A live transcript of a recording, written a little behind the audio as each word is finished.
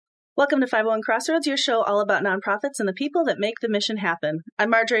Welcome to 501 Crossroads, your show all about nonprofits and the people that make the mission happen.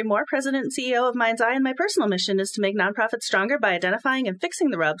 I'm Marjorie Moore, President and CEO of Mind's Eye, and my personal mission is to make nonprofits stronger by identifying and fixing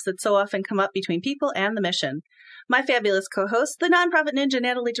the rubs that so often come up between people and the mission. My fabulous co-host, the nonprofit ninja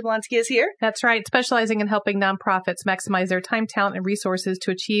Natalie Jablonski, is here. That's right, specializing in helping nonprofits maximize their time, talent, and resources to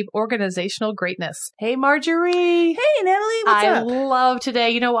achieve organizational greatness. Hey, Marjorie. Hey, Natalie, what's up? I love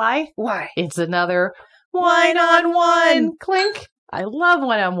today. You know why? Why? It's another one-on-one. Clink. I love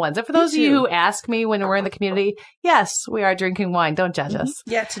one-on-ones. And for those of you who ask me when we're in the community, yes, we are drinking wine. Don't judge us.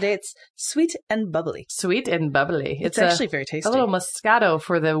 Yeah, today it's sweet and bubbly. Sweet and bubbly. It's actually very tasty. A little Moscato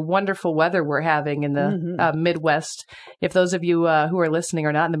for the wonderful weather we're having in the Midwest. If those of you who are listening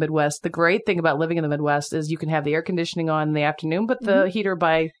are not in the Midwest, the great thing about living in the Midwest is you can have the air conditioning on in the afternoon, but the heater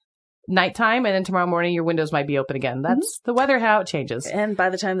by nighttime, and then tomorrow morning your windows might be open again. That's the weather, how it changes. And by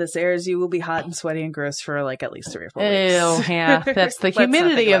the time this airs, you will be hot and sweaty and gross for like at least 3 or 4 weeks. Ew, yeah, that's the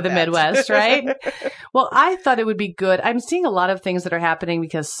humidity of the Midwest, right? Well, I thought it would be good. I'm seeing a lot of things that are happening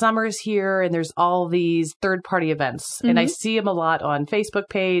because summer's here and there's all these third-party events. And I see them a lot on Facebook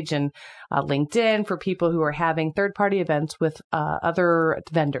page and LinkedIn for people who are having third-party events with other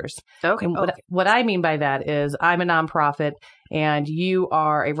vendors. Okay. And what I mean by that is I'm a nonprofit and you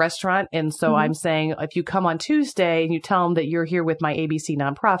are a restaurant. And so I'm saying if you come on Tuesday and you tell them that you're here with my ABC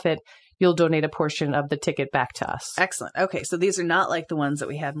nonprofit, you'll donate a portion of the ticket back to us. Excellent. Okay. So these are not like the ones that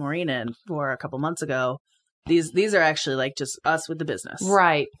we had Maureen in for a couple months ago. These are actually like just us with the business.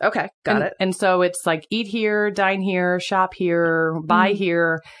 Right. Okay. Got it. And so it's like eat here, dine here, shop here, buy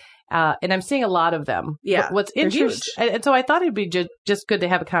here. And I'm seeing a lot of them. Yeah. What's interesting. And so I thought it'd be just good to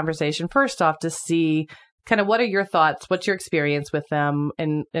have a conversation first off to see kind of what are your thoughts, what's your experience with them,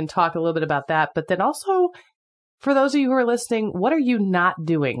 and talk a little bit about that. But then also, for those of you who are listening, what are you not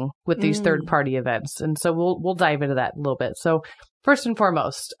doing with these third-party events? And so we'll dive into that a little bit. So first and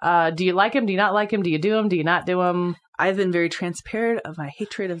foremost, do you like them? Do you not like them? Do you do them? Do you not do them? I've been very transparent of my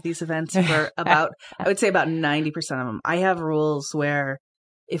hatred of these events for about, I would say about 90% of them. I have rules where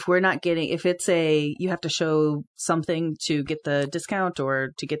if we're not getting, if it's you have to show something to get the discount or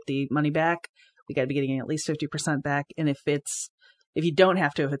to get the money back, we got to be getting at least 50% back. And if you don't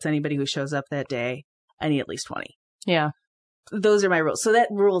have to, if it's anybody who shows up that day, I need at least 20. Yeah. Those are my rules. So that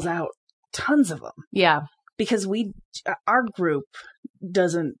rules out tons of them. Yeah. Because our group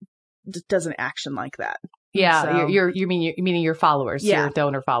doesn't action like that. Yeah. So, you meaning your followers, your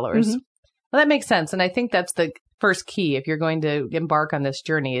donor followers. Well, that makes sense. And I think that's the first key if you're going to embark on this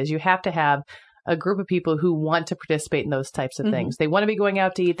journey is you have to have a group of people who want to participate in those types of things. They want to be going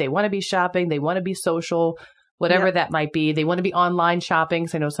out to eat. They want to be shopping. They want to be social, whatever that might be. They want to be online shopping.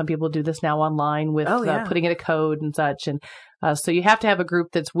 So I know some people do this now online with putting in a code and such. And so you have to have a group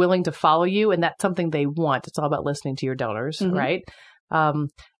that's willing to follow you. And that's something they want. It's all about listening to your donors, right?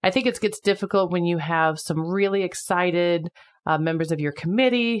 I think it gets difficult when you have some really excited members of your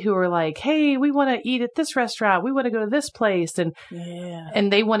committee who are like, hey, we want to eat at this restaurant. We want to go to this place. And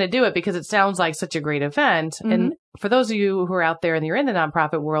they want to do it because it sounds like such a great event. And for those of you who are out there and you're in the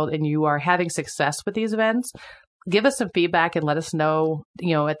nonprofit world and you are having success with these events, give us some feedback and let us know,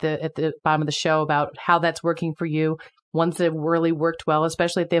 at the bottom of the show about how that's working for you. Ones that have really worked well,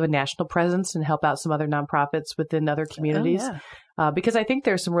 especially if they have a national presence and help out some other nonprofits within other communities. Because I think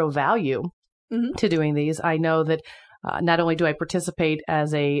there's some real value to doing these. I know that not only do I participate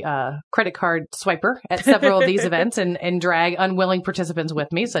as a credit card swiper at several of these events and drag unwilling participants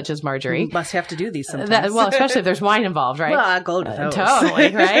with me, such as Marjorie. You must have to do these sometimes. Well, especially if there's wine involved, right? Well, I'll go to those.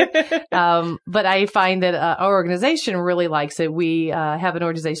 Totally, right? But I find that our organization really likes it. We have an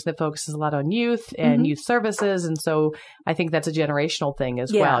organization that focuses a lot on youth and youth services. And so I think that's a generational thing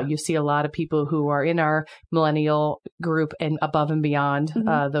as well. You see a lot of people who are in our millennial group and above and beyond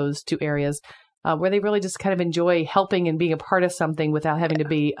those two areas. Where they really just kind of enjoy helping and being a part of something without having to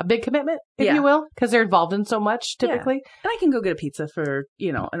be a big commitment, if you will, because they're involved in so much typically. And I can go get a pizza for,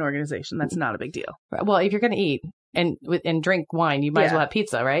 an organization. That's not a big deal. Well, if you're going to eat and drink wine, you might as well have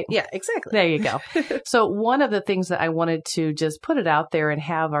pizza, right? Yeah, exactly. There you go. So one of the things that I wanted to just put it out there and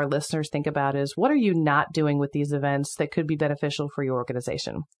have our listeners think about is what are you not doing with these events that could be beneficial for your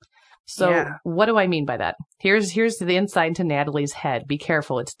organization? So what do I mean by that? Here's the insight into Natalie's head. Be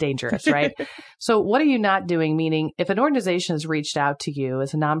careful. It's dangerous, right? So what are you not doing? Meaning if an organization has reached out to you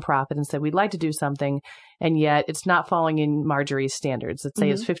as a nonprofit and said, we'd like to do something, and yet it's not falling in Marjorie's standards. Let's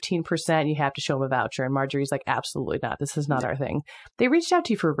say it's 15%, you have to show them a voucher. And Marjorie's like, absolutely not. This is not our thing. They reached out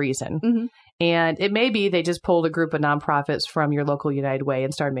to you for a reason. And it may be they just pulled a group of nonprofits from your local United Way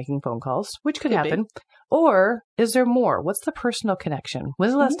and started making phone calls, which could happen. Or is there more? What's the personal connection?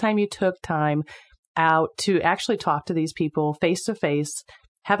 When's the last time you took time out to actually talk to these people face to face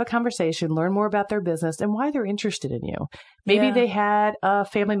have a conversation, learn more about their business and why they're interested in you. Maybe they had a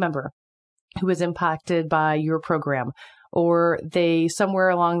family member who was impacted by your program, or they somewhere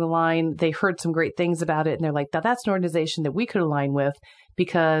along the line, they heard some great things about it and they're like, that's an organization that we could align with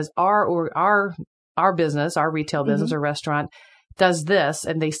because our business, our retail business or restaurant does this,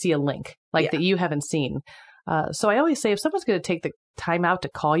 and they see a link like that you haven't seen. So I always say if someone's going to take the time out to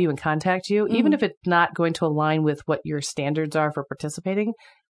call you and contact you, even if it's not going to align with what your standards are for participating,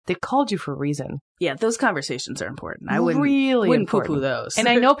 they've called you for a reason. Yeah, those conversations are important. I wouldn't poo-poo those. And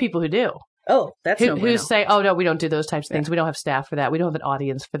I know people who do. Oh, that's who say, oh, no, we don't do those types of things. We don't have staff for that. We don't have an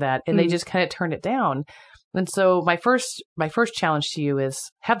audience for that. And they just kind of turn it down. And so my first challenge to you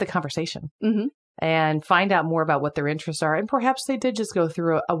is have the conversation and find out more about what their interests are. And perhaps they did just go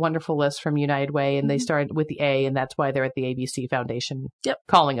through a wonderful list from United Way and they started with the A, and that's why they're at the ABC Foundation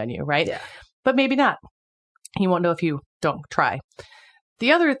calling on you, right? Yeah. But maybe not. You won't know if you don't try.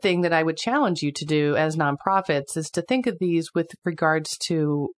 The other thing that I would challenge you to do as nonprofits is to think of these with regards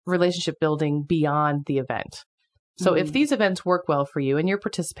to relationship building beyond the event. So if these events work well for you and you're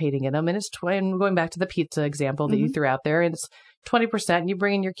participating in them, and it's going back to the pizza example that you threw out there, and it's 20%, and you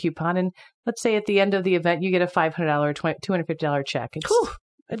bring in your coupon, and let's say at the end of the event, you get a $500 or $250 check.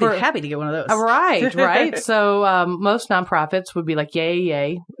 I'd be happy to get one of those. Right. So most nonprofits would be like,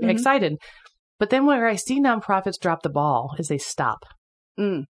 yay, excited. But then where I see nonprofits drop the ball is they stop.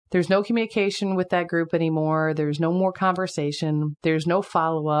 There's no communication with that group anymore. There's no more conversation. There's no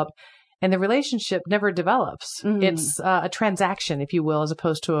follow-up. And the relationship never develops. It's a transaction, if you will, as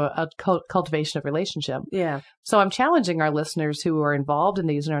opposed to a cultivation of relationship. Yeah. So I'm challenging our listeners who are involved in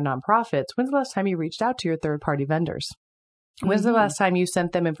these in our nonprofits. When's the last time you reached out to your third-party vendors? When's the last time you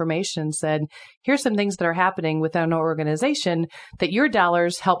sent them information and said, here's some things that are happening within our organization that your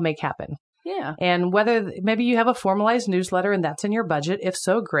dollars help make happen? Yeah. And whether maybe you have a formalized newsletter and that's in your budget. If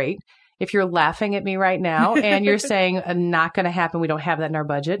so, great. If you're laughing at me right now and you're saying not going to happen, we don't have that in our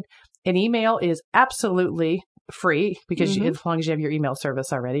budget. An email is absolutely free because as long as you have your email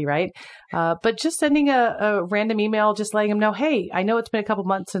service already, right? But just sending a random email, just letting them know, hey, I know it's been a couple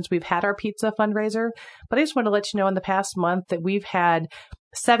months since we've had our pizza fundraiser, but I just want to let you know in the past month that we've had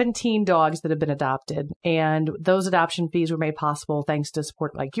 17 dogs that have been adopted, and those adoption fees were made possible thanks to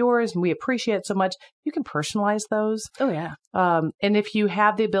support like yours, and we appreciate it so much. You can personalize those. Oh, yeah. And if you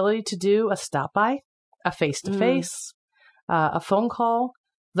have the ability to do a stop by, a face-to-face, a phone call,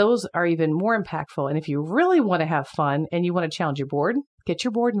 those are even more impactful. And if you really want to have fun and you want to challenge your board, get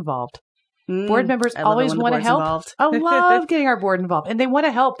your board involved. Board members always want to help. I love getting our board involved. And they want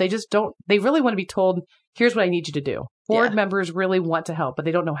to help. They just don't, they really want to be told, here's what I need you to do. Board members really want to help, but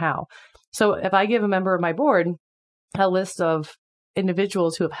they don't know how. So if I give a member of my board a list of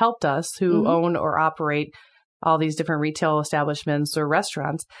individuals who have helped us, who own or operate all these different retail establishments or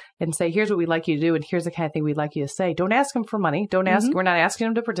restaurants, and say, here's what we'd like you to do, and here's the kind of thing we'd like you to say. Don't ask them for money. Don't ask, we're not asking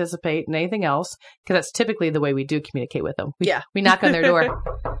them to participate in anything else, because that's typically the way we do communicate with them. We knock on their door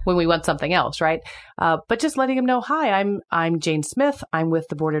when we want something else, right? But just letting them know, hi, I'm Jane Smith. I'm with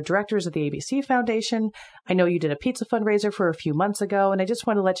the board of directors of the ABC Foundation. I know you did a pizza fundraiser for a few months ago, and I just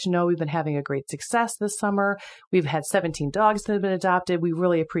want to let you know we've been having a great success this summer. We've had 17 dogs that have been adopted. We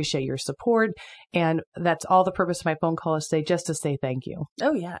really appreciate your support. And that's all the purpose of my phone call is just to say thank you.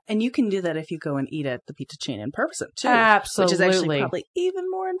 Oh, yeah. And you can do that if you go and eat at the pizza chain in person, too. Absolutely. Which is actually probably even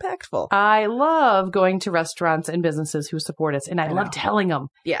more impactful. I love going to restaurants and businesses who support us, and I love telling them.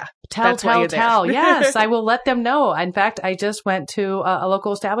 Yeah. Tell. Yes, I will let them know. In fact, I just went to a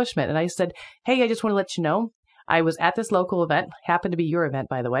local establishment and I said, hey, I just want to let you know I was at this local event, happened to be your event,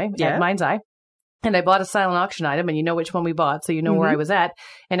 by the way, at Mind's Eye. And I bought a silent auction item, and you know which one we bought, so you know where I was at.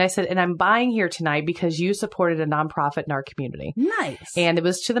 And I said, and I'm buying here tonight because you supported a nonprofit in our community. Nice. And it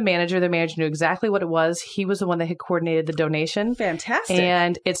was to the manager. The manager knew exactly what it was. He was the one that had coordinated the donation. Fantastic.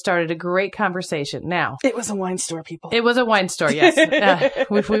 And it started a great conversation. Now, it was a wine store, people. It was a wine store, yes.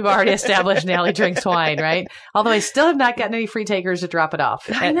 We've already established Nally drinks wine, right? Although I still have not gotten any free takers to drop it off.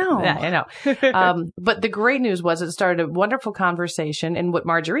 I know. I know. But the great news was it started a wonderful conversation. And what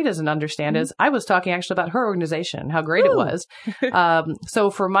Marjorie doesn't understand is I was talking actually about her organization, how great it was. So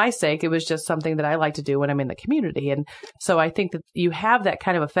for my sake, it was just something that I like to do when I'm in the community. And so I think that you have that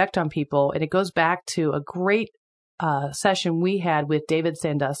kind of effect on people. And it goes back to a great session we had with David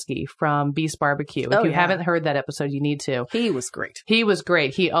Sandusky from Beast Barbecue. If you haven't heard that episode, you need to. He was great. He was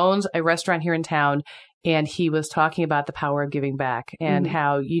great. He owns a restaurant here in town. And he was talking about the power of giving back and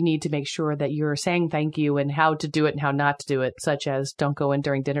how you need to make sure that you're saying thank you and how to do it and how not to do it, such as don't go in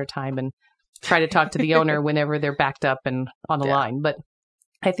during dinner time and try to talk to the owner whenever they're backed up and on the line. But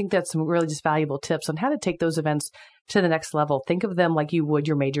I think that's some really just valuable tips on how to take those events to the next level. Think of them like you would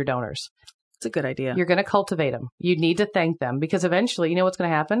your major donors. It's a good idea. You're going to cultivate them. You need to thank them because eventually, you know what's going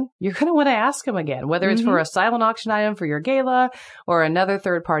to happen? You're going to want to ask them again, whether it's for a silent auction item for your gala or another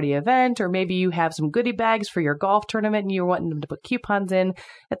third-party event, or maybe you have some goodie bags for your golf tournament and you're wanting them to put coupons in.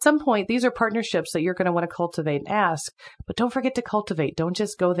 At some point, these are partnerships that you're going to want to cultivate and ask, but don't forget to cultivate. Don't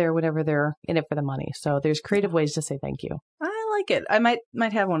just go there whenever they're in it for the money. So there's creative ways to say thank you. I like it. I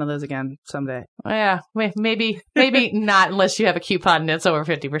might have one of those again someday. Yeah, maybe not unless you have a coupon and it's over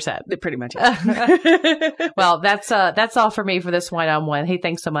 50%. It pretty much is. Well, that's all for me for this one-on-one. Hey,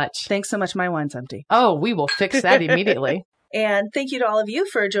 thanks so much. Thanks so much. My wine's empty. Oh, we will fix that immediately. And thank you to all of you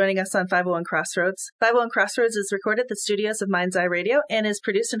for joining us on 501 Crossroads. 501 Crossroads is recorded at the studios of Mind's Eye Radio and is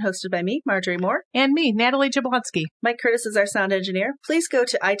produced and hosted by me, Marjorie Moore. And me, Natalie Jablonski. Mike Curtis is our sound engineer. Please go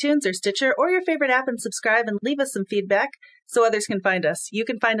to iTunes or Stitcher or your favorite app and subscribe and leave us some feedback so others can find us. You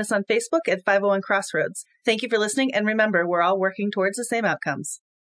can find us on Facebook at 501 Crossroads. Thank you for listening, and remember, we're all working towards the same outcomes.